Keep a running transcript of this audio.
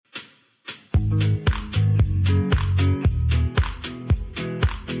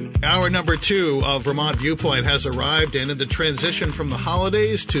number 2 of Vermont Viewpoint has arrived, and in the transition from the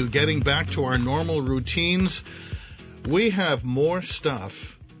holidays to getting back to our normal routines, we have more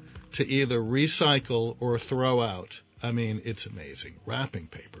stuff to either recycle or throw out. I mean, it's amazing. Wrapping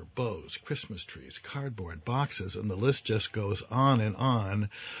paper, bows, Christmas trees, cardboard boxes, and the list just goes on and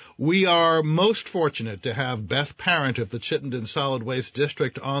on. We are most fortunate to have Beth Parent of the Chittenden Solid Waste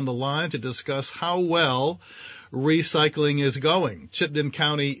District on the line to discuss how well recycling is going. Chittenden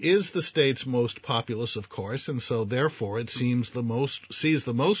County is the state's most populous, of course, and so therefore it sees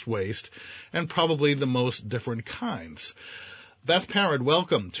the most waste and probably the most different kinds. Beth Parent,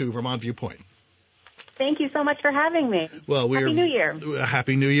 welcome to Vermont Viewpoint. Thank you so much for having me. Well, Happy New Year.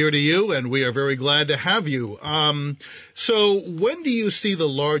 Happy New Year to you, and we are very glad to have you. So when do you see the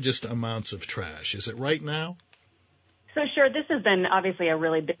largest amounts of trash? Is it right now? So sure, this has been obviously a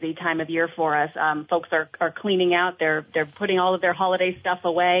really busy time of year for us. Folks are cleaning out. They're putting all of their holiday stuff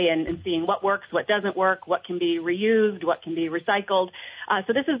away and seeing what works, what doesn't work, what can be reused, what can be recycled.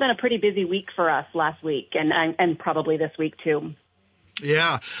 So this has been a pretty busy week for us last week and probably this week too.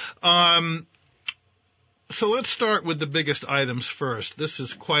 Yeah. So let's start with the biggest items first. This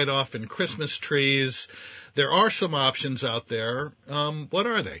is quite often Christmas trees. There are some options out there. What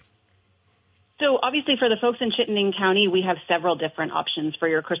are they? So obviously for the folks in Chittenden County, we have several different options for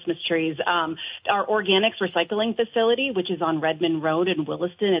your Christmas trees. Our organics recycling facility, which is on Redmond Road in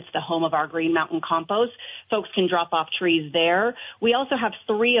Williston, it's the home of our Green Mountain Compost. Folks can drop off trees there. We also have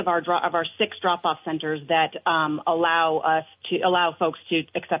 3 of our 6 drop-off centers that allow folks to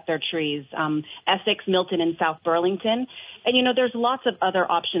accept their trees. Essex, Milton, and South Burlington. And, there's lots of other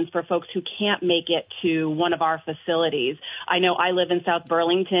options for folks who can't make it to one of our facilities. I know I live in South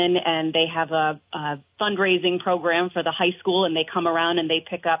Burlington, and they have a fundraising program for the high school, and they come around and they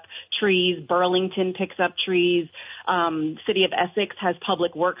pick up trees. Burlington picks up trees. City of Essex has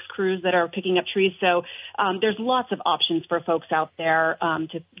public works crews that are picking up trees. So there's lots of options for folks out there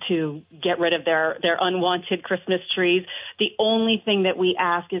to get rid of their unwanted Christmas trees. The only thing that we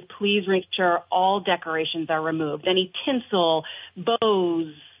ask is please make sure all decorations are removed. Any tinsel,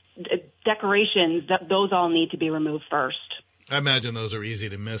 bows, decorations, those all need to be removed first. I imagine those are easy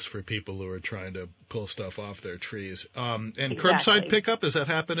to miss for people who are trying to pull stuff off their trees. And Exactly. Curbside pickup, does that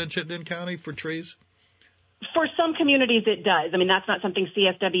happen in Chittenden County for trees? For some communities, it does. I mean, that's not something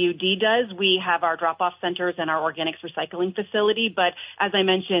CSWD does. We have our drop-off centers and our organics recycling facility. But as I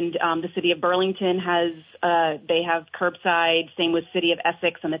mentioned, the city of Burlington they have curbside, same with city of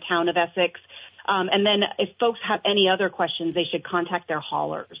Essex and the town of Essex. And then if folks have any other questions, they should contact their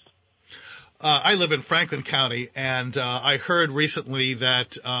haulers. I live in Franklin County, and I heard recently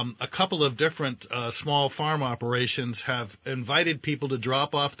that a couple of different small farm operations have invited people to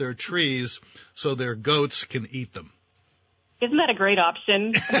drop off their trees so their goats can eat them. Isn't that a great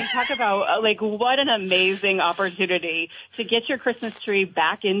option? I mean, talk about, what an amazing opportunity to get your Christmas tree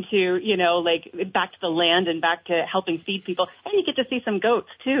back into, back to the land and back to helping feed people. And you get to see some goats,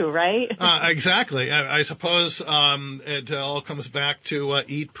 too, right? Exactly. I suppose it all comes back to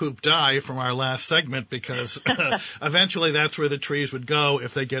eat, poop, die from our last segment, because eventually that's where the trees would go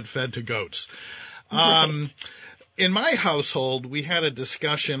if they get fed to goats. In my household, we had a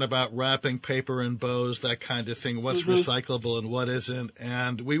discussion about wrapping paper and bows, that kind of thing, what's recyclable and what isn't,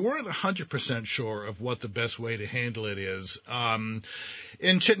 and we weren't 100% sure of what the best way to handle it is.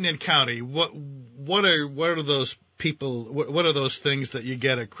 In Chittenden County, what are those things that you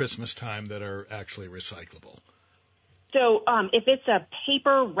get at Christmas time that are actually recyclable? So if it's a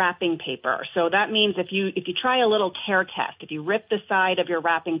paper wrapping paper, so that means if you try a little tear test, if you rip the side of your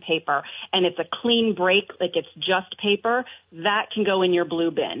wrapping paper and it's a clean break, like it's just paper, that can go in your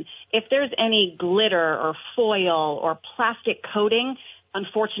blue bin. If there's any glitter or foil or plastic coating,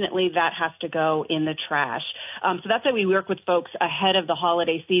 unfortunately, that has to go in the trash. So that's why we work with folks ahead of the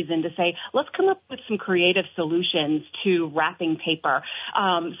holiday season to say, let's come up with some creative solutions to wrapping paper.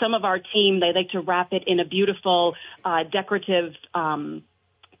 Some of our team, they like to wrap it in a beautiful decorative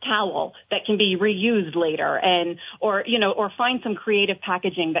towel that can be reused later, or find some creative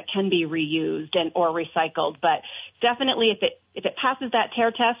packaging that can be reused or recycled. But definitely, if it passes that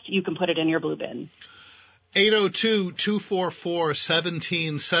tear test, you can put it in your blue bin.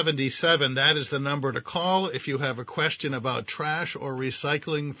 802-244-1777. That is the number to call if you have a question about trash or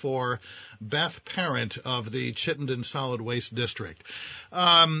recycling for Beth Parent of the Chittenden Solid Waste District.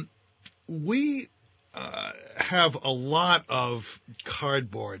 We have a lot of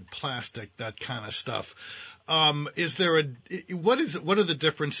cardboard, plastic, that kind of stuff. What are the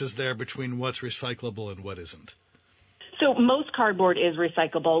differences there between what's recyclable and what isn't? So most cardboard is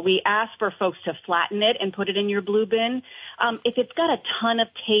recyclable. We ask for folks to flatten it and put it in your blue bin. If it's got a ton of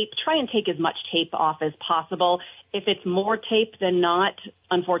tape, try and take as much tape off as possible. If it's more tape than not,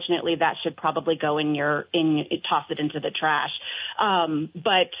 unfortunately, that should probably go toss it into the trash. I'm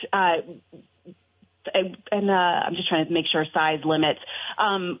just trying to make sure size limits.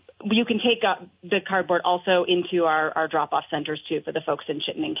 You can take the cardboard also into our drop-off centers, too, for the folks in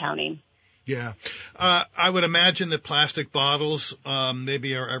Chittenden County. Yeah. I would imagine that plastic bottles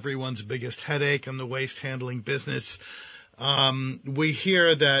maybe are everyone's biggest headache in the waste handling business. We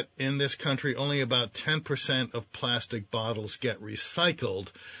hear that in this country only about 10% of plastic bottles get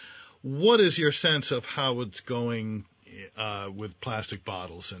recycled. What is your sense of how it's going with plastic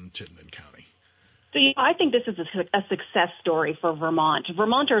bottles in Chittenden County? So I think this is a success story for Vermont.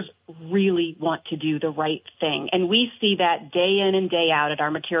 Vermonters really want to do the right thing, and we see that day in and day out at our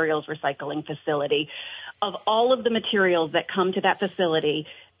materials recycling facility. Of all of the materials that come to that facility,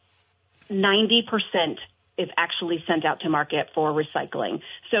 90% is actually sent out to market for recycling.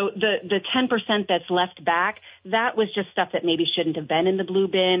 So the 10% that's left back, that was just stuff that maybe shouldn't have been in the blue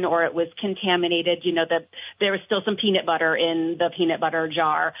bin, or it was contaminated. There was still some peanut butter in the peanut butter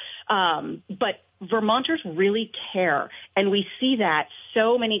jar. But Vermonters really care, and we see that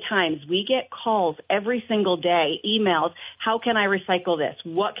so many times. We get calls every single day, emails, how can I recycle this?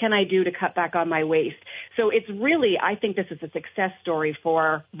 What can I do to cut back on my waste? So it's really, I think this is a success story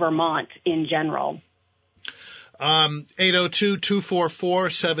for Vermont in general.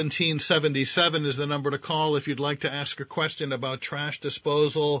 802-244-1777 is the number to call if you'd like to ask a question about trash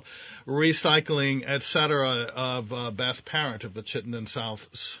disposal, recycling, etc. of Beth Parent of the Chittenden Solid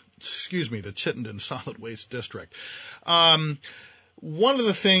Waste District. One of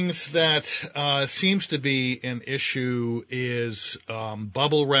the things that seems to be an issue is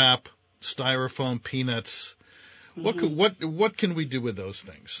bubble wrap, styrofoam peanuts. Mm-hmm. What can we do with those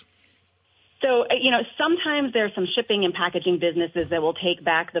things? So, sometimes there's some shipping and packaging businesses that will take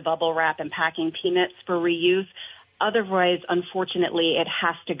back the bubble wrap and packing peanuts for reuse. Otherwise, unfortunately, it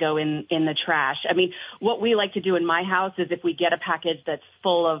has to go in the trash. I mean, what we like to do in my house is if we get a package that's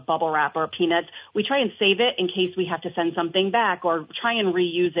full of bubble wrap or peanuts, we try and save it in case we have to send something back, or try and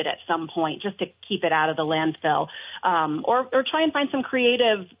reuse it at some point just to keep it out of the landfill, or try and find some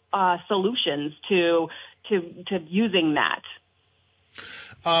creative solutions to using that.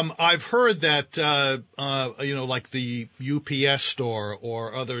 I've heard that, like the UPS store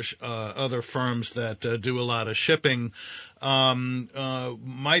or other firms that do a lot of shipping,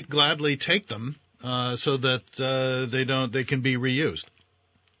 might gladly take them, so that, they can be reused.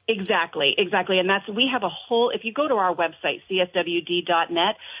 Exactly. And we have a whole, if you go to our website,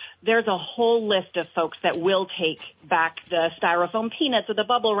 CSWD.net, there's a whole list of folks that will take back the styrofoam peanuts or the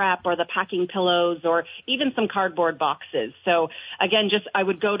bubble wrap or the packing pillows or even some cardboard boxes. So again, I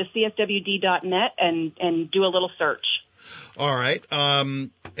would go to CSWD.net and do a little search. All right. And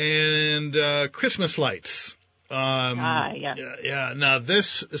Christmas lights. Yeah. Yeah. Now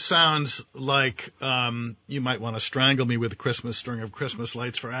this sounds like you might want to strangle me with a string of Christmas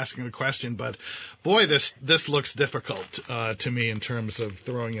lights for asking a question, but boy, this looks difficult to me in terms of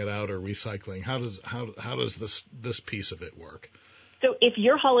throwing it out or recycling. How does this piece of it work? So if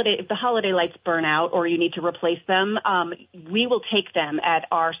the holiday lights burn out or you need to replace them, we will take them at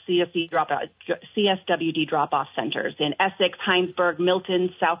our CSWD drop-off centers in Essex, Heinsberg,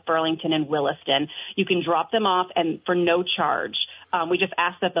 Milton, South Burlington, and Williston. You can drop them off and for no charge. We just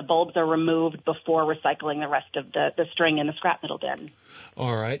ask that the bulbs are removed before recycling the rest of the string in the scrap metal bin.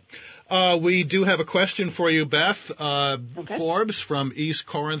 All right. We do have a question for you, Beth. Okay. Forbes from East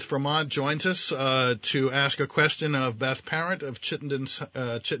Corinth, Vermont, joins us to ask a question of Beth Parent of Chittenden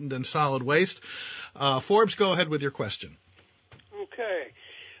Solid Waste. Forbes, go ahead with your question. Okay.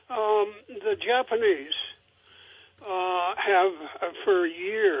 The Japanese have, for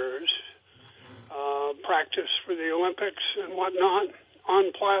years, practiced for the Olympics and whatnot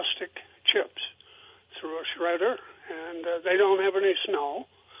on plastic chips through a shredder, and they don't have any snow,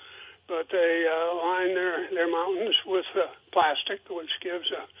 but they line their mountains with plastic, which gives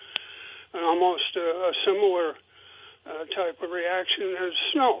an almost a similar type of reaction as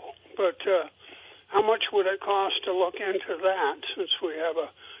snow. But how much would it cost to look into that, since we have a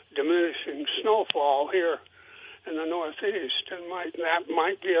diminishing snowfall here in the Northeast, and that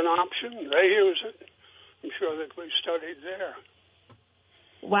might be an option? They use it. I'm sure that we've studied there.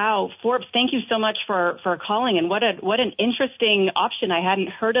 Wow, Forbes, thank you so much for calling, and what an interesting option. I hadn't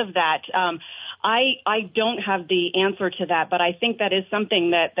heard of that. I don't have the answer to that, but I think that is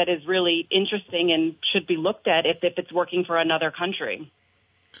something that is really interesting and should be looked at if it's working for another country.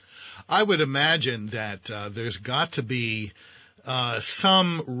 I would imagine that there's got to be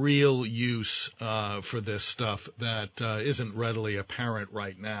some real use for this stuff that isn't readily apparent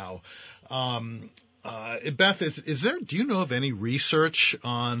right now. Beth, do you know of any research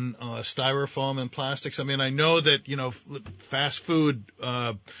on styrofoam and plastics? I mean, I know that, fast food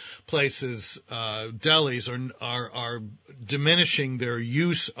places, delis are diminishing their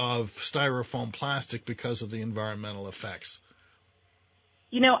use of styrofoam plastic because of the environmental effects.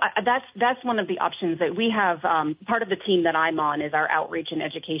 That's one of the options that we have. Part of the team that I'm on is our outreach and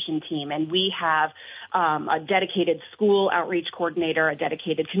education team, and we have a dedicated school outreach coordinator, a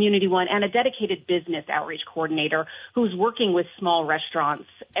dedicated community one, and a dedicated business outreach coordinator who's working with small restaurants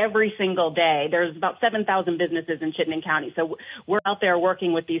every single day. There's about 7,000 businesses in Chittenden County, so we're out there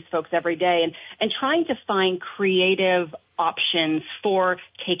working with these folks every day and trying to find creative options for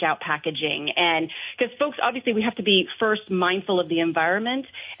takeout packaging. And because folks, obviously we have to be first mindful of the environment,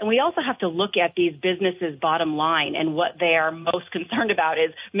 and we also have to look at these businesses' bottom line, and what they are most concerned about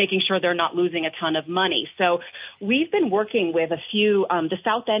is making sure they're not losing a ton of money. So we've been working with a few, the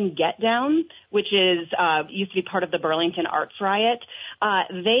South End Get Down, which is used to be part of the Burlington Arts Riot.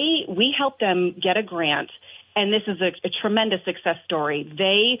 We helped them get a grant. And this is a tremendous success story.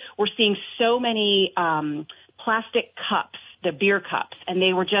 They were seeing so many plastic cups, the beer cups, and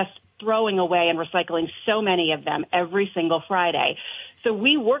they were just throwing away and recycling so many of them every single Friday. So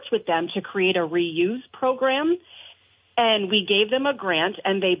we worked with them to create a reuse program, and we gave them a grant,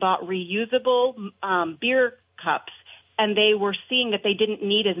 and they bought reusable beer cups, and they were seeing that they didn't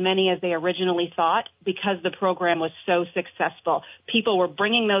need as many as they originally thought because the program was so successful. People were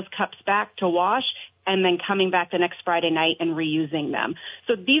bringing those cups back to wash and then coming back the next Friday night and reusing them.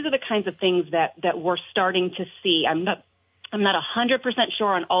 So these are the kinds of things that we're starting to see. I'm not 100% sure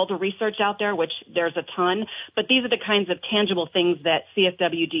on all the research out there, which there's a ton, but these are the kinds of tangible things that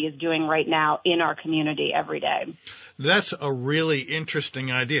CSWD is doing right now in our community every day. That's a really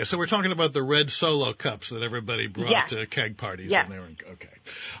interesting idea. So we're talking about the red Solo cups that everybody brought to keg parties. Yeah. Okay.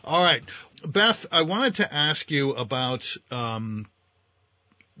 All right. Beth, I wanted to ask you about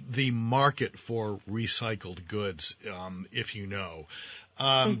the market for recycled goods, if you know.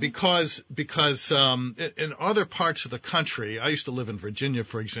 Because in other parts of the country, I used to live in Virginia,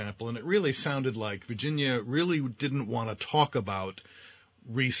 for example, and it really sounded like Virginia really didn't want to talk about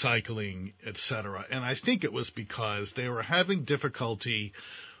recycling, et cetera. And I think it was because they were having difficulty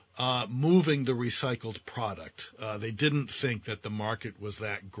moving the recycled product. They didn't think that the market was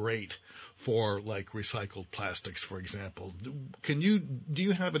that great for, like, recycled plastics, for example. Do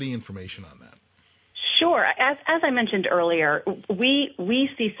you have any information on that? Sure. As I mentioned earlier, we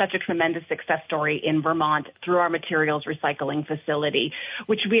see such a tremendous success story in Vermont through our materials recycling facility,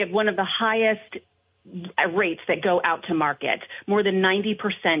 which we have one of the highest rates that go out to market. More than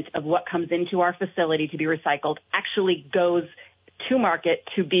 90% of what comes into our facility to be recycled actually goes to market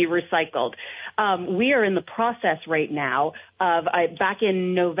to be recycled. We are in the process right now of, back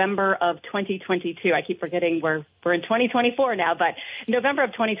in November of 2022, I keep forgetting we're in 2024 now, but November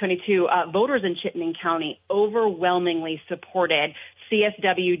of 2022, voters in Chittenden County overwhelmingly supported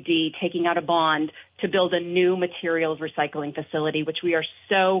CSWD taking out a bond to build a new materials recycling facility, which we are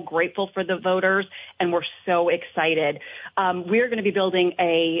so grateful for the voters, and we're so excited. We're going to be building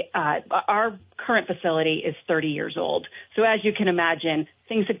our current facility is 30 years old. So as you can imagine,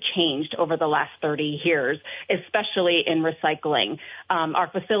 things have changed over the last 30 years, especially in recycling. Our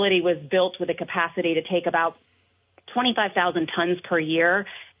facility was built with a capacity to take about 25,000 tons per year,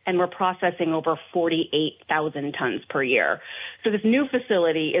 and we're processing over 48,000 tons per year. So this new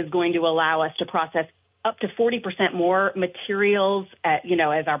facility is going to allow us to process up to 40% more materials, as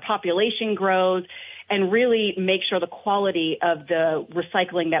our population grows, and really make sure the quality of the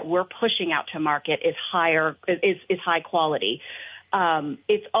recycling that we're pushing out to market is high quality.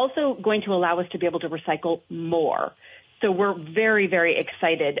 It's also going to allow us to be able to recycle more. So we're very, very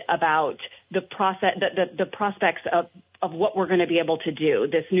excited about the process, the prospects of what we're going to be able to do.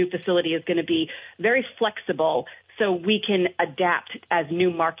 This new facility is going to be very flexible, so we can adapt as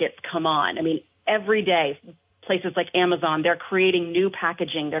new markets come on. I mean, every day, places like Amazon, they're creating new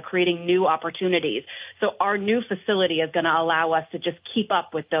packaging, they're creating new opportunities. So our new facility is going to allow us to just keep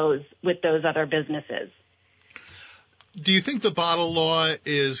up with those other businesses. Do you think the bottle law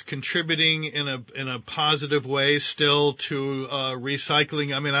is contributing in a positive way still to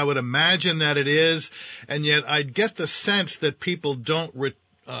recycling? I mean, I would imagine that it is, and yet I'd get the sense that people don't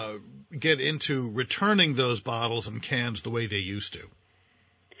get into returning those bottles and cans the way they used to.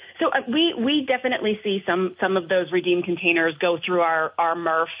 So we definitely see some of those redeemed containers go through our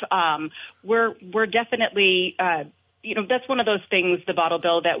MRF. We're definitely that's one of those things, the bottle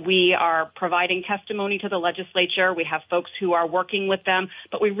bill, that we are providing testimony to the legislature. We have folks who are working with them,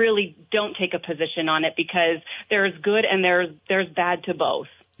 but we really don't take a position on it because there's good and there's bad to both.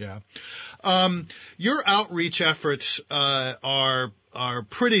 Yeah. Your outreach efforts are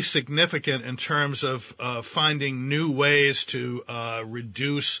pretty significant in terms of finding new ways to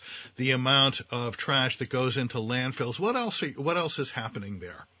reduce the amount of trash that goes into landfills. What else is happening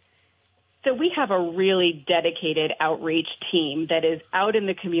there? So we have a really dedicated outreach team that is out in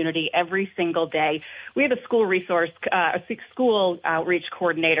the community every single day. We have a school outreach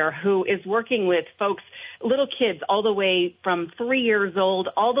coordinator who is working with folks, little kids, all the way from 3 years old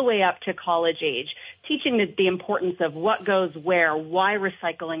all the way up to college age, teaching the importance of what goes where, why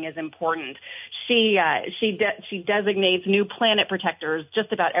recycling is important. She designates new planet protectors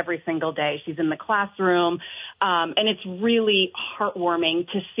just about every single day. She's in the classroom, and it's really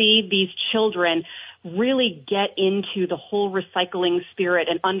heartwarming to see these children really get into the whole recycling spirit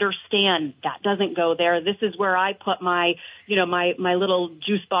and understand that doesn't go there. This is where I put my little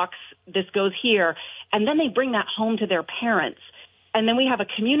juice box. This goes here. And then they bring that home to their parents. And then we have a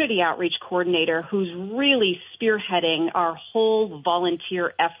community outreach coordinator who's really spearheading our whole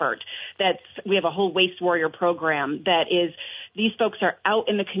volunteer effort. We have a whole Waste Warrior program that is, these folks are out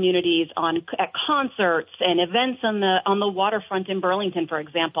in the communities at concerts and events on the waterfront in Burlington, for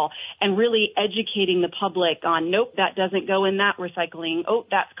example, and really educating the public on, nope, that doesn't go in that recycling. Oh,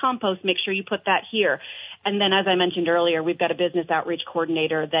 that's compost. Make sure you put that here. And then, as I mentioned earlier, we've got a business outreach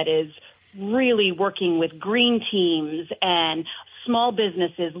coordinator that is really working with green teams and small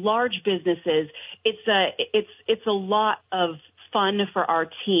businesses, large businesses. It's a lot of fun for our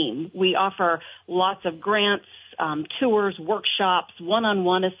team. We offer lots of grants, tours, workshops,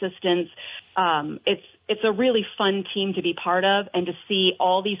 one-on-one assistance. It's a really fun team to be part of and to see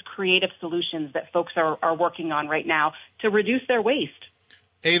all these creative solutions that folks are working on right now to reduce their waste.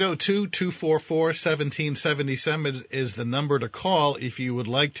 802-244-1777 is the number to call if you would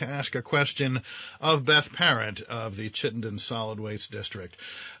like to ask a question of Beth Parent of the Chittenden Solid Waste District.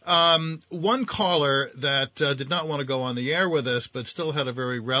 One caller that did not want to go on the air with us but still had a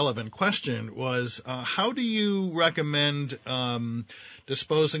very relevant question was, how do you recommend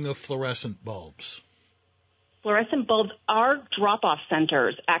disposing of fluorescent bulbs? Fluorescent bulbs, our drop-off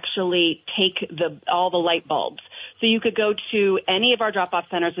centers actually take all the light bulbs. So you could go to any of our drop-off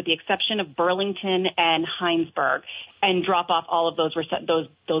centers with the exception of Burlington and Heinsberg and drop off all of those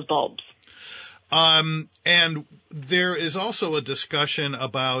bulbs. And there is also a discussion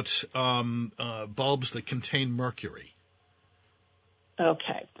about bulbs that contain mercury.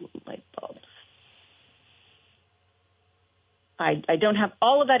 Okay, light bulbs. I don't have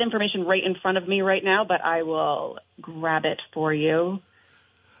all of that information right in front of me right now, but I will grab it for you.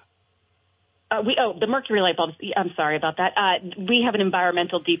 The mercury light bulbs. I'm sorry about that. We have an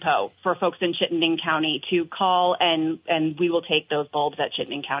environmental depot for folks in Chittenden County to call, and we will take those bulbs at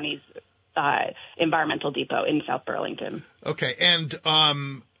Chittenden County's environmental depot in South Burlington. Okay, and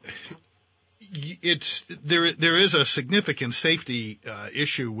there is a significant safety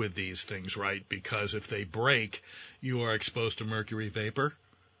issue with these things, right? Because if they break, you are exposed to mercury vapor.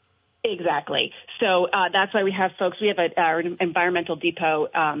 Exactly. So that's why we have folks. We have our environmental depot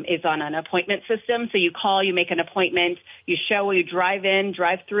is on an appointment system. So you call, you make an appointment, you show, you drive in,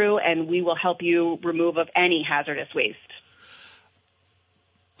 drive through, and we will help you remove of any hazardous waste.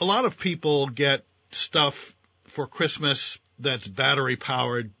 A lot of people get stuff for Christmas that's battery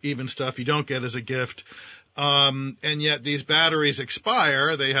powered, even stuff you don't get as a gift. And yet these batteries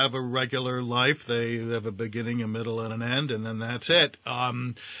expire. They have a regular life. They have a beginning, a middle, and an end, and then that's it.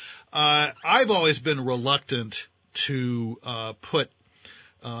 I've always been reluctant to put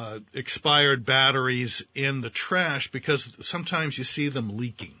expired batteries in the trash because sometimes you see them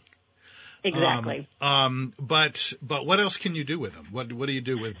leaking. Exactly. But what else can you do with them? What do you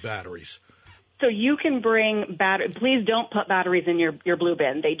do with batteries? So you can bring please don't put batteries in your blue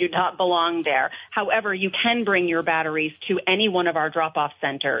bin. They do not belong there. However, you can bring your batteries to any one of our drop-off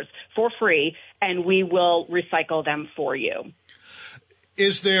centers for free, and we will recycle them for you.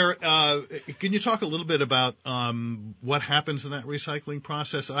 Is there, can you talk a little bit about what happens in that recycling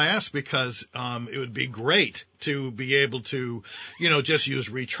process? I ask because it would be great to be able to, just use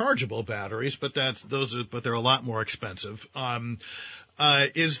rechargeable batteries, but they're a lot more expensive.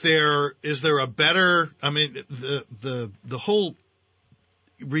 Is there a better, the whole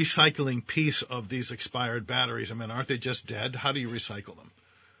recycling piece of these expired batteries, aren't they just dead? How do you recycle them?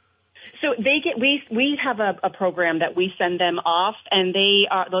 So we have a program that we send them off, and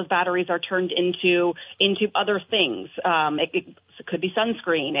those batteries are turned into other things. So It could be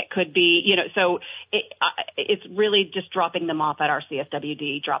sunscreen. It could be, so it's really just dropping them off at our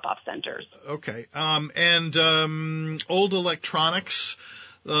CSWD drop-off centers. Okay. Old electronics,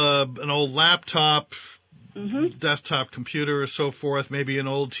 an old laptop, desktop computer or so forth, maybe an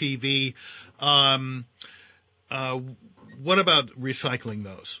old TV. What about recycling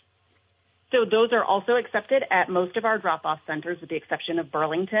those? So those are also accepted at most of our drop-off centers, with the exception of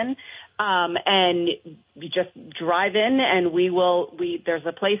Burlington. And you just drive in, and there's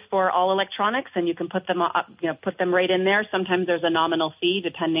a place for all electronics, and you can put them up, put them right in there. Sometimes there's a nominal fee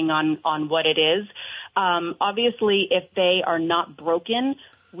depending on what it is. Obviously, if they are not broken,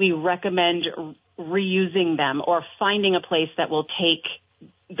 we recommend reusing them or finding a place that will take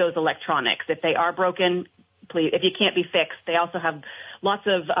those electronics. If they are broken, please, if you can't be fixed, they also have lots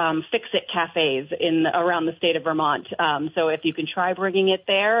of fix-it cafes around the state of Vermont. So if you can try bringing it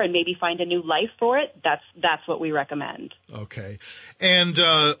there and maybe find a new life for it, that's what we recommend. Okay. And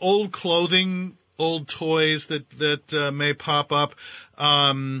old clothing, old toys that may pop up,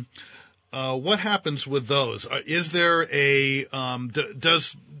 what happens with those? Is there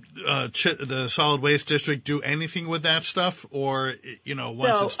does the Solid Waste District do anything with that stuff, or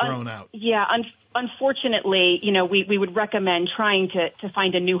once it's thrown out? Yeah, unfortunately, we would recommend trying to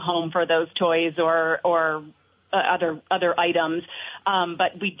find a new home for those toys or other items,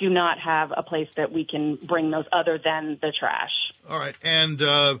 but we do not have a place that we can bring those other than the trash. All right, and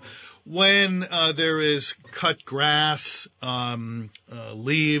when there is cut grass,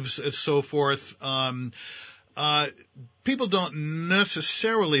 leaves, and so forth, people don't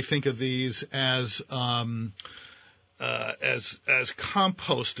necessarily think of these as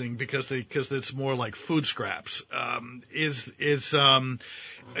composting because it's more like food scraps. Is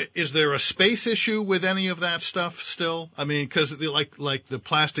there a space issue with any of that stuff still? I mean, because like the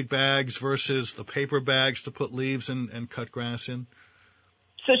plastic bags versus the paper bags to put leaves and cut grass in.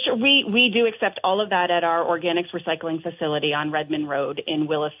 So sure, we do accept all of that at our organics recycling facility on Redmond Road in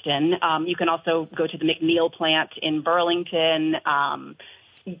Williston. You can also go to the McNeil plant in Burlington,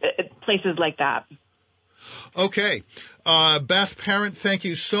 places like that. Okay. Beth Parent, thank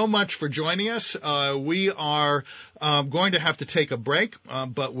you so much for joining us. We are going to have to take a break,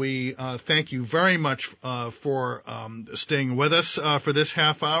 but we thank you very much for staying with us for this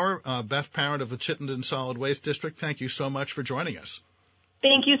half hour. Beth Parent of the Chittenden Solid Waste District, thank you so much for joining us.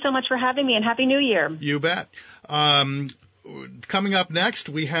 Thank you so much for having me, and Happy New Year. You bet. Coming up next,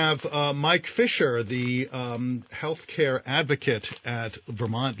 we have Mike Fisher, the healthcare advocate at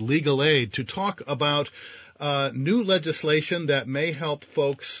Vermont Legal Aid, to talk about new legislation that may help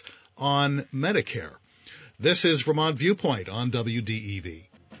folks on Medicare. This is Vermont Viewpoint on WDEV.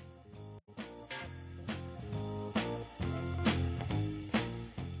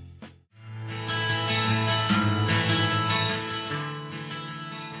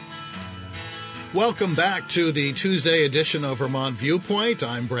 Welcome back to the Tuesday edition of Vermont Viewpoint.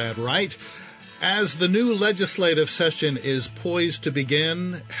 I'm Brad Wright. As the new legislative session is poised to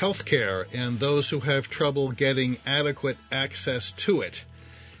begin, healthcare and those who have trouble getting adequate access to it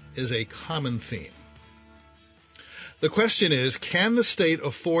is a common theme. The question is, can the state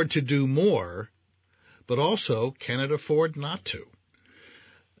afford to do more, but also can it afford not to?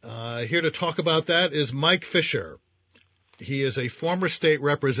 Here to talk about that is Mike Fisher. He is a former state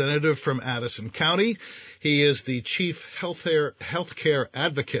representative from Addison County. He is the chief healthcare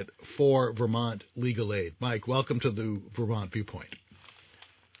advocate for Vermont Legal Aid. Mike, welcome to the Vermont Viewpoint.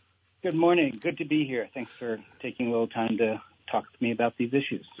 Good morning. Good to be here. Thanks for taking a little time to talk to me about these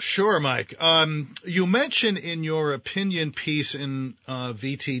issues. Sure, Mike. You mentioned in your opinion piece in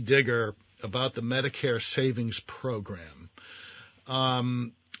VT Digger about the Medicare Savings Program.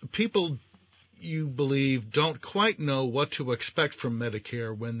 People, you believe, don't quite know what to expect from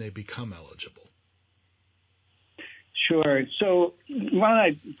Medicare when they become eligible. Sure. So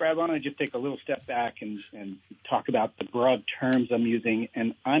Brad, why don't I just take a little step back and talk about the broad terms I'm using,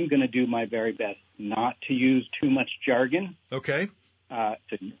 and I'm going to do my very best not to use too much jargon. Okay. So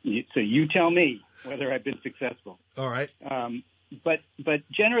you tell me whether I've been successful. All right. But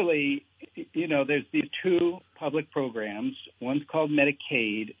generally, there's these two public programs. One's called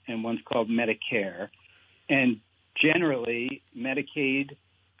Medicaid and one's called Medicare. And generally, Medicaid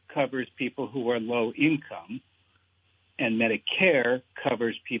covers people who are low income, and Medicare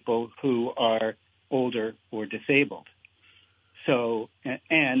covers people who are older or disabled. So,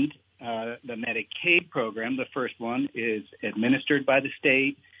 and the Medicaid program, the first one, is administered by the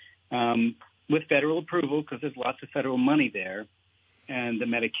state with federal approval because there's lots of federal money there. And the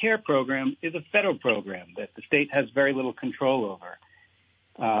Medicare program is a federal program that the state has very little control over.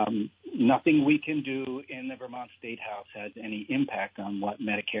 Nothing we can do in the Vermont State House has any impact on what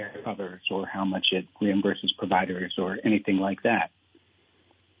Medicare covers or how much it reimburses providers or anything like that.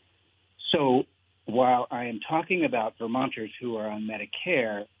 So while I am talking about Vermonters who are on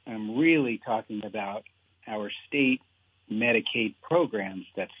Medicare, I'm really talking about our state Medicaid programs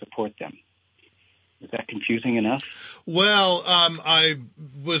that support them. Is that confusing enough? Well, I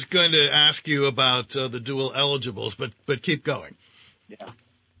was going to ask you about the dual eligibles, but keep going.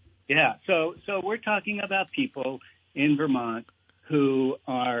 Yeah. So we're talking about people in Vermont who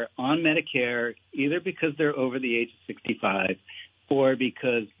are on Medicare either because they're over the age of 65 or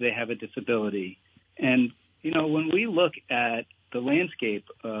because they have a disability. And, when we look at the landscape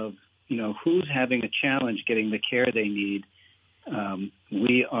of, who's having a challenge getting the care they need,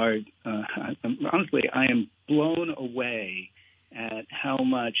 we are, honestly, I am blown away at how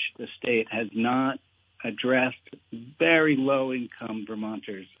much the state has not addressed very low-income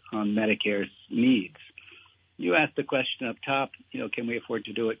Vermonters on Medicare's needs. You asked the question up top, can we afford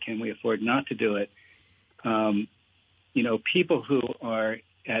to do it? Can we afford not to do it? People who are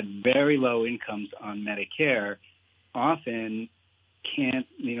at very low incomes on Medicare often can't,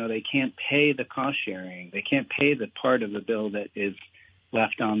 they can't pay the cost sharing. They can't pay the part of the bill that is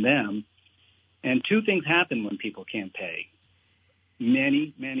left on them. And two things happen when people can't pay.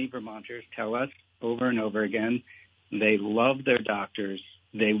 Many, many Vermonters tell us over and over again, they love their doctors.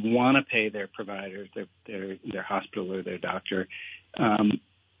 They want to pay their providers, their hospital or their doctor,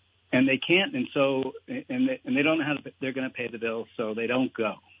 and they can't. And so, and they don't know how they're going to pay the bill, so they don't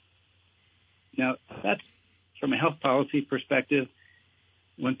go. Now, that's from a health policy perspective.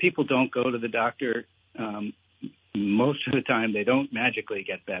 When people don't go to the doctor, most of the time they don't magically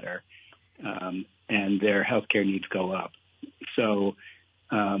get better, and their health care needs go up. So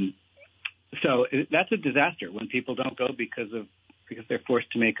that's a disaster when people don't go because they're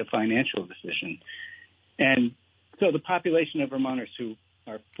forced to make a financial decision. And so the population of Vermonters who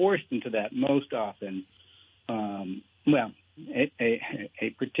are forced into that most often, a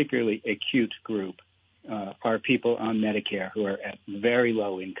particularly acute group are people on Medicare who are at very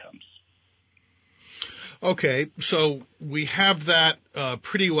low incomes. Okay, so we have that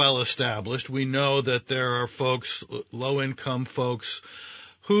pretty well established. We know that there are folks, low-income folks,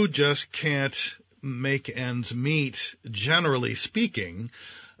 who just can't make ends meet, generally speaking,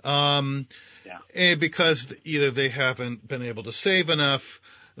 because either they haven't been able to save enough,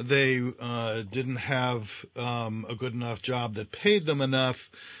 they didn't have a good enough job that paid them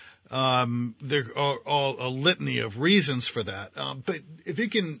enough. There are all a litany of reasons for that. But if you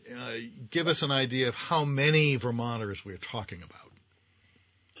can give us an idea of how many Vermonters we're talking about.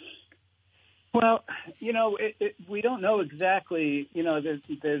 Well, we don't know exactly.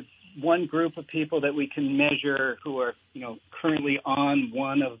 There's one group of people that we can measure who are, currently on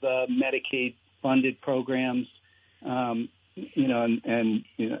one of the Medicaid-funded programs.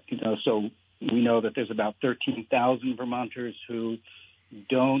 So we know that there's about 13,000 Vermonters who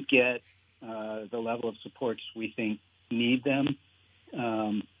don't get the level of supports we think need them.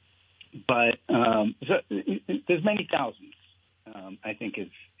 But there's many thousands, I think,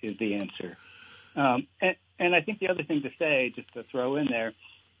 is the answer. And I think the other thing to say, just to throw in there,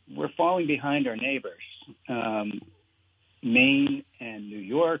 we're falling behind our neighbors. Maine and New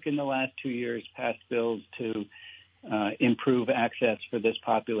York in the last 2 years passed bills to improve access for this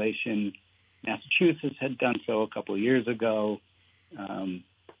population. Massachusetts had done so a couple of years ago.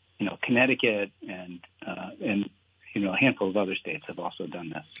 Connecticut and a handful of other states have also done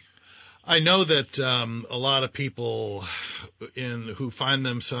this. I know that a lot of people who find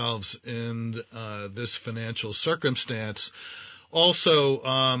themselves in this financial circumstance also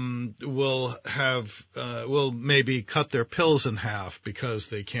will maybe cut their pills in half because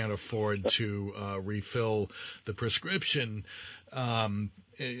they can't afford to refill the prescription.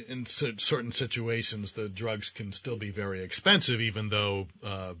 In certain situations, the drugs can still be very expensive, even though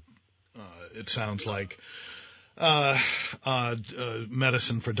it sounds like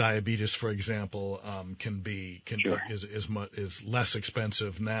medicine for diabetes, for example, is less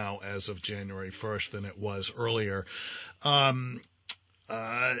expensive now as of January 1st than it was earlier.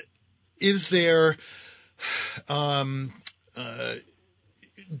 Is there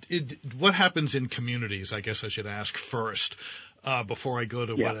what happens in communities? I guess I should ask first before I go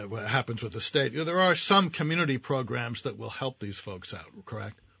to what happens with the state. There are some community programs that will help these folks out,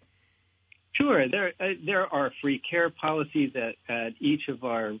 correct? Sure. There are free care policies at each of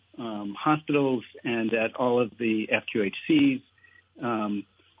our hospitals and at all of the FQHCs.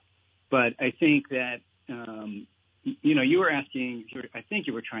 But I think that, you were asking, I think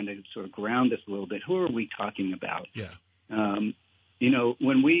you were trying to sort of ground this a little bit. Who are we talking about? Yeah.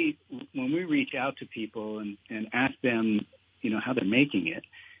 when we reach out to people and ask them, how they're making it,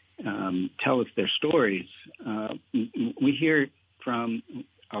 tell us their stories, we hear from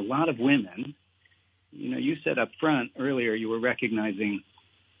a lot of women. You said up front earlier you were recognizing,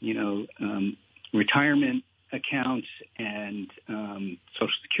 retirement accounts and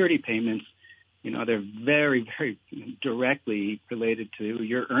Social Security payments. They're very, very directly related to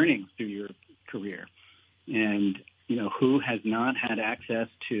your earnings through your career. And, who has not had access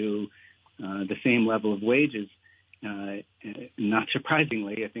to the same level of wages? Not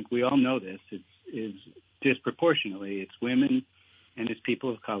surprisingly, I think we all know this, is disproportionately. It's women and it's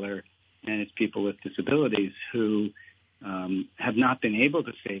people of color and it's people with disabilities who have not been able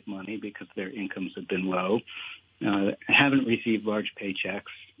to save money because their incomes have been low, haven't received large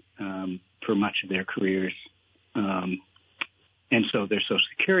paychecks for much of their careers, and so their Social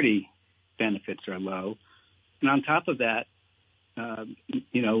Security benefits are low. And on top of that,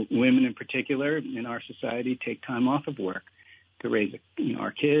 women in particular in our society take time off of work to raise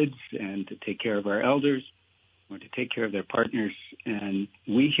our kids and to take care of our elders or to take care of their partners. And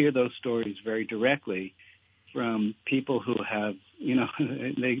we hear those stories very directly from people who have,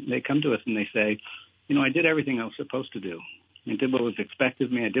 they come to us and they say, I did everything I was supposed to do. I did what was expected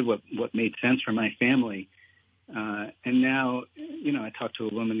of me. I did what made sense for my family. And now, I talked to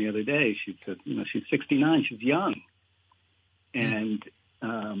a woman the other day. She said, she's 69. She's young. And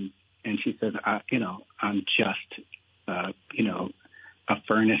she said, I'm just, a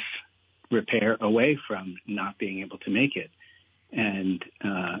furnace repair away from not being able to make it. And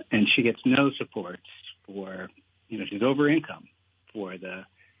she gets no supports for, she's over income for the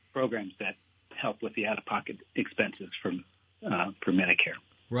programs that help with the out-of-pocket expenses for Medicare.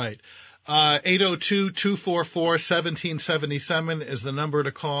 Right. 802-244-1777 is the number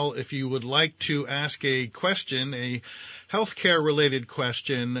to call if you would like to ask a question, a healthcare-related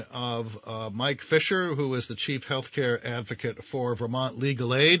question of Mike Fisher, who is the Chief Healthcare Advocate for Vermont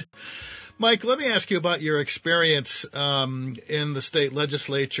Legal Aid. Mike, let me ask you about your experience in the state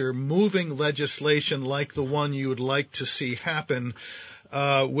legislature moving legislation like the one you would like to see happen,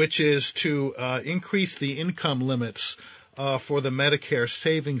 which is to increase the income limits for the Medicare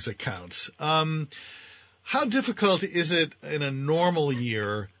savings accounts. How difficult is it in a normal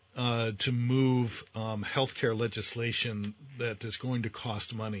year to move healthcare legislation that is going to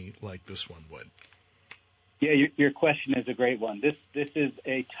cost money like this one would? Yeah, your question is a great one. This is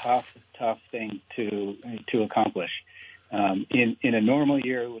a tough thing to accomplish. In a normal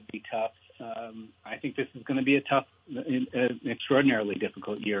year, it would be tough. I think this is going to be an extraordinarily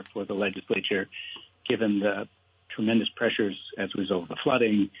difficult year for the legislature, given the tremendous pressures as a result of the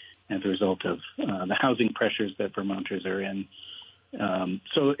flooding, as a result of the housing pressures that Vermonters are in.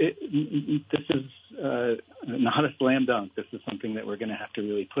 So this is not a slam dunk. This is something that we're going to have to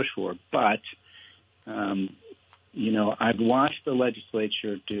really push for. But, I've watched the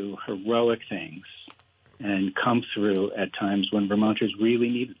legislature do heroic things and come through at times when Vermonters really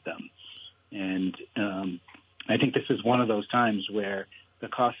needed them. And I think this is one of those times where the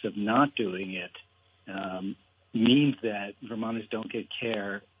cost of not doing it means that Vermonters don't get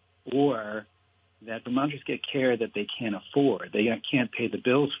care, or that Vermonters get care that they can't afford, they can't pay the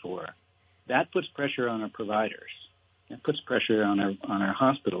bills for. That puts pressure on our providers. That puts pressure on our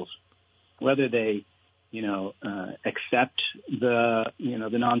hospitals, whether they, accept the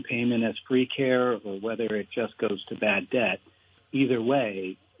non-payment as free care or whether it just goes to bad debt. Either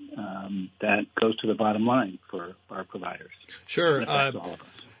way, that goes to the bottom line for our providers. Sure. All of us.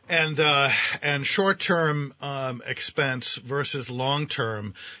 And short-term expense versus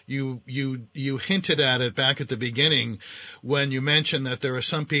long-term, you hinted at it back at the beginning when you mentioned that there are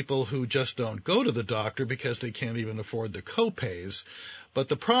some people who just don't go to the doctor because they can't even afford the co-pays. But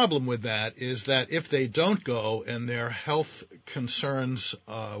the problem with that is that if they don't go and their health concerns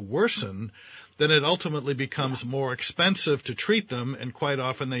worsen, then it ultimately becomes more expensive to treat them, and quite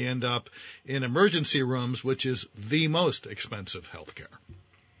often they end up in emergency rooms, which is the most expensive health care.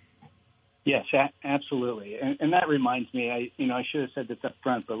 Yes, absolutely. And that reminds me, I should have said this up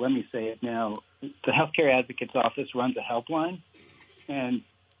front, but let me say it now. The Healthcare Advocate's Office runs a helpline. And,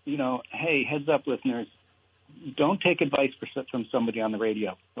 hey, heads up, listeners, don't take advice from somebody on the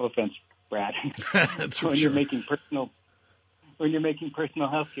radio. No offense, Brad. That's when you're making personal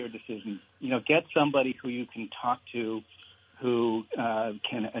healthcare decisions, get somebody who you can talk to, who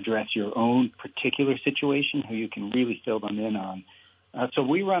can address your own particular situation, who you can really fill them in on. So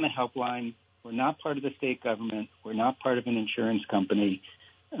we run a helpline. We're not part of the state government. We're not part of an insurance company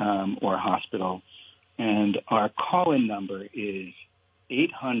or a hospital. And our call-in number is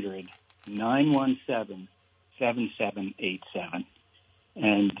 800-917-7787.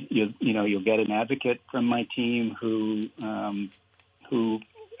 And you'll get an advocate from my team who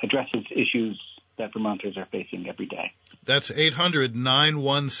addresses issues that Vermonters are facing every day. That's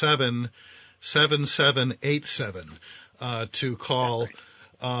 800-917-7787 to call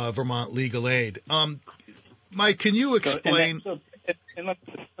Vermont Legal Aid. Mike, can you explain? And let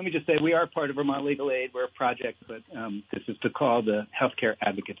me just say, we are part of Vermont Legal Aid. We're a project, but this is to call the Healthcare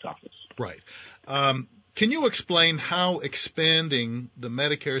Advocate's Office. Right. Can you explain how expanding the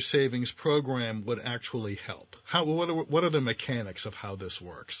Medicare Savings Program would actually help? What are the mechanics of how this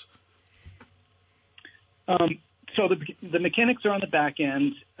works? So the mechanics are on the back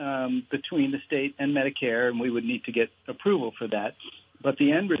end between the state and Medicare, and we would need to get approval for that. But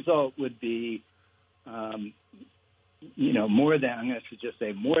the end result would be,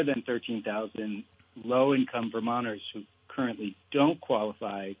 more than 13,000 low-income Vermonters who currently don't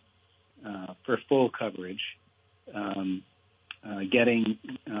qualify for full coverage, getting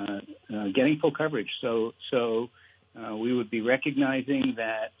full coverage. So we would be recognizing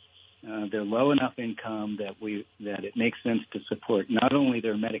that they're low enough income that it makes sense to support not only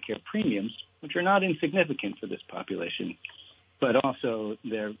their Medicare premiums, which are not insignificant for this population, but also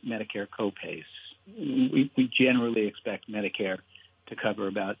their Medicare copays. We generally expect Medicare to cover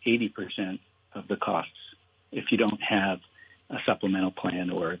about 80% of the costs if you don't have a supplemental plan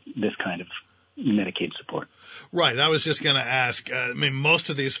or this kind of Medicaid support. Right. I was just going to ask, most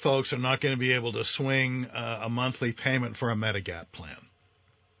of these folks are not going to be able to swing a monthly payment for a Medigap plan.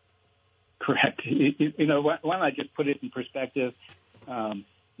 Correct. Why don't I just put it in perspective?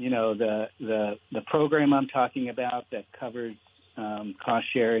 The program I'm talking about that covers cost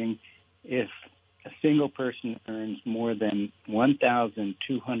sharing, if a single person earns more than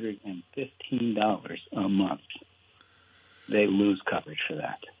 $1,215 a month, they lose coverage for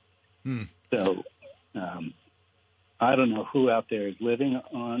that. So I don't know who out there is living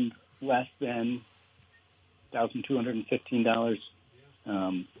on less than $1,215.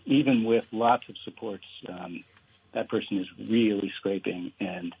 Even with lots of supports, that person is really scraping.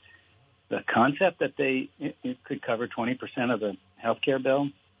 And the concept that it could cover 20% of the healthcare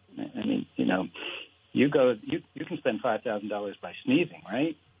bill, you can spend $5,000 by sneezing,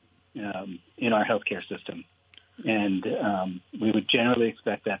 right? In our healthcare system. And we would generally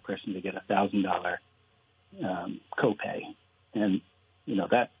expect that person to get $1,000 copay. And,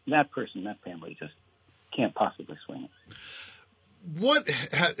 that person, that family just can't possibly swing it. What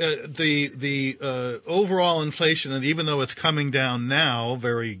the overall inflation, and even though it's coming down now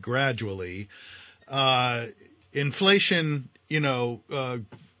very gradually, inflation,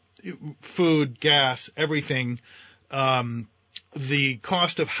 food, gas, everything, the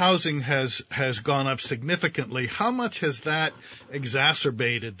cost of housing has gone up significantly. How much has that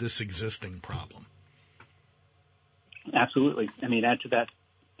exacerbated this existing problem? Absolutely. Add to that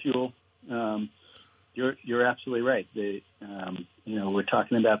fuel. You're absolutely right. We're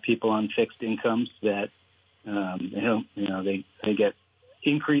talking about people on fixed incomes that they get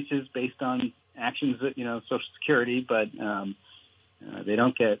increases based on actions that Social Security, but they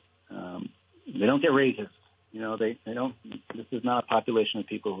don't get raises. They don't. This is not a population of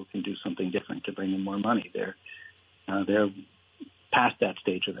people who can do something different to bring in more money. They're past that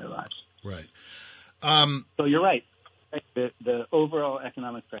stage of their lives. Right. So you're right. The overall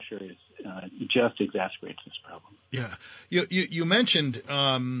economic pressure is just exacerbates this problem. Yeah, you mentioned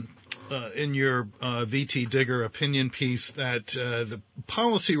in your VT Digger opinion piece that the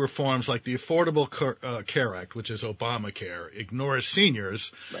policy reforms like the Affordable Care Act, which is Obamacare, ignores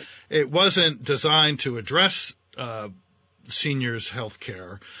seniors. Right. It wasn't designed to address seniors' health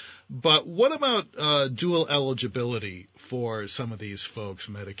care. But what about dual eligibility for some of these folks,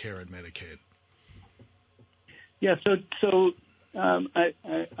 Medicare and Medicaid? Yeah, so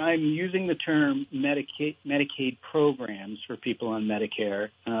I'm using the term Medicaid programs for people on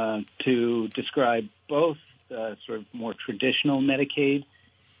Medicare to describe both sort of more traditional Medicaid,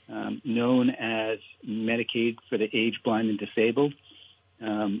 known as Medicaid for the age, blind, and disabled,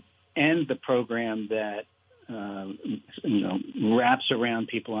 and the program that wraps around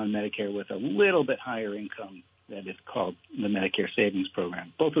people on Medicare with a little bit higher income that is called the Medicare Savings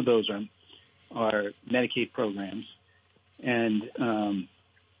Program. Both of those are Medicaid programs. And,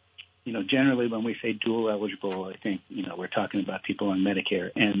 generally when we say dual eligible, I think, we're talking about people on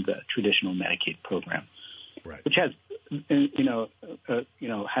Medicare and the traditional Medicaid program, right, which has, has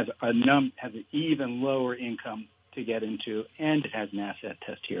an even lower income to get into, and it has an asset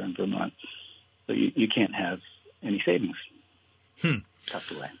test here in Vermont. So you can't have any savings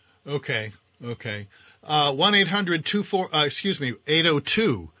tucked away. Okay.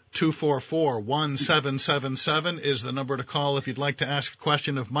 802 244-1777 is the number to call if you'd like to ask a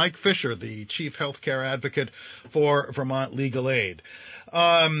question of Mike Fisher, the Chief Healthcare Advocate for Vermont Legal Aid.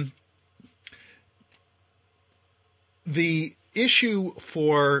 The issue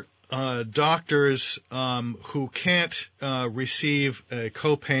for doctors who can't receive a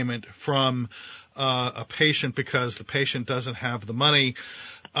copayment from a patient because the patient doesn't have the money,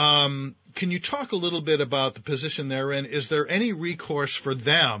 can you talk a little bit about the position they're in? Is there any recourse for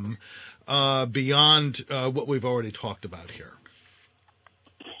them beyond what we've already talked about here?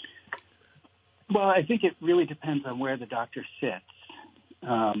 Well, I think it really depends on where the doctor sits.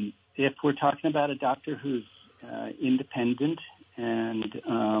 If we're talking about a doctor who's independent and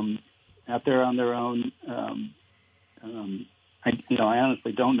out there on their own, I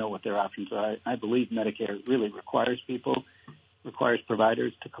honestly don't know what their options are. I believe Medicare really requires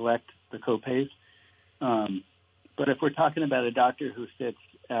providers to collect the copays. But if we're talking about a doctor who sits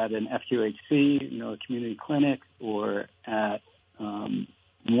at an FQHC, a community clinic, or at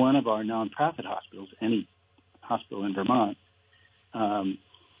one of our nonprofit hospitals, any hospital in Vermont,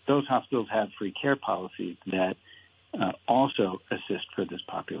 those hospitals have free care policies that also assist for this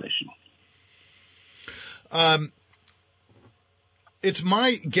population. It's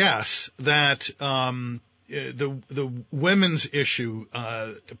my guess that the women's issue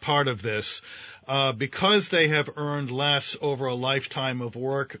part of this, because they have earned less over a lifetime of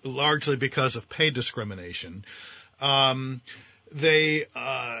work, largely because of pay discrimination,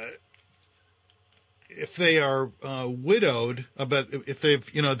 if they are widowed, but if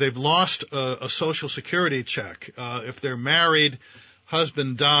they've lost a Social Security check, if they're married,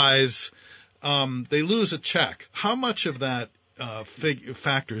 husband dies, they lose a check. How much of that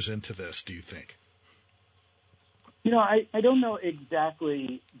factors into this, do you think? I don't know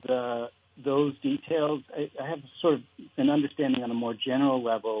exactly those details. I have sort of an understanding on a more general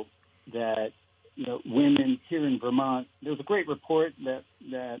level that women here in Vermont. There was a great report that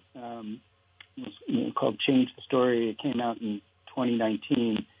was called "Change the Story." It came out in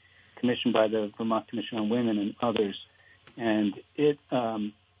 2019, commissioned by the Vermont Commission on Women and others, and it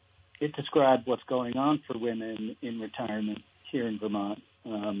described what's going on for women in retirement here in Vermont,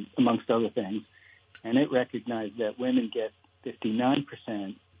 amongst other things. And it recognized that women get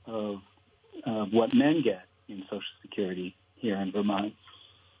 59% of what men get in Social Security here in Vermont.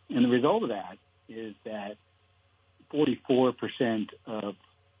 And the result of that is that 44% of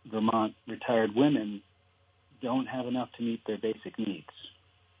Vermont retired women don't have enough to meet their basic needs.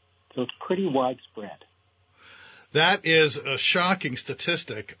 So it's pretty widespread. That is a shocking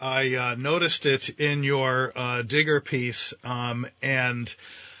statistic. I noticed it in your Digger piece, and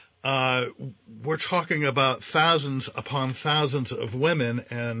we're talking about thousands upon thousands of women,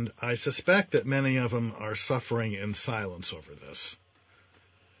 and I suspect that many of them are suffering in silence over this.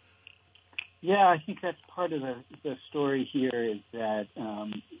 Yeah, I think that's part of the story here is that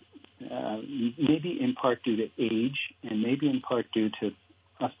maybe in part due to age and maybe in part due to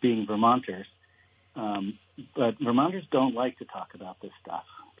us being Vermonters, but Vermonters don't like to talk about this stuff,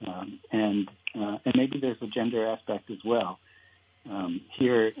 and maybe there's a gender aspect as well.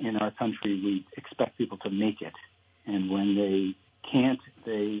 Here in our country, we expect people to make it, and when they can't,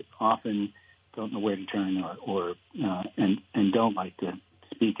 they often don't know where to turn, or don't like to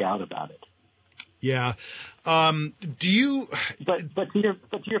speak out about it. Yeah. Do you? But to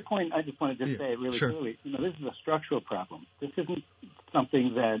your point, I just wanted to say it really sure. clearly. This is a structural problem. This isn't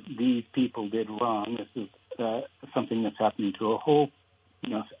something that these people did wrong. This is something that's happening to a whole.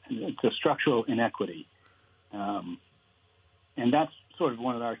 It's a structural inequity. And that's sort of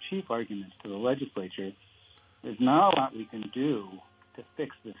one of our chief arguments to the legislature. There's not a lot we can do to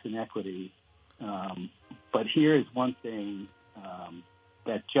fix this inequity. But here is one thing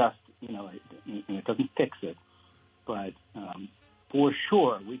that just, it doesn't fix it. But for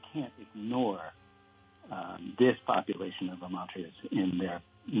sure, we can't ignore this population of Vermonters in their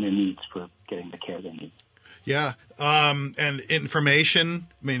needs for getting the care they need. Yeah, and information,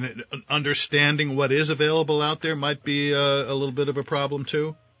 understanding what is available out there might be a little bit of a problem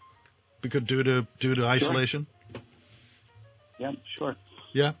too, because due to isolation. Yeah, sure.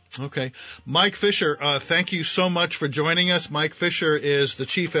 Yeah, okay. Mike Fisher, thank you so much for joining us. Mike Fisher is the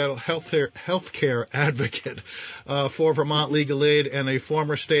Chief Healthcare Advocate for Vermont Legal Aid and a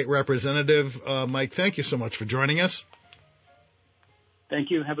former state representative. Mike, thank you so much for joining us.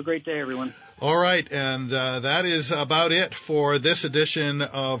 Thank you. Have a great day, everyone. All right, and that is about it for this edition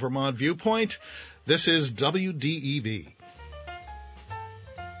of Vermont Viewpoint. This is WDEV.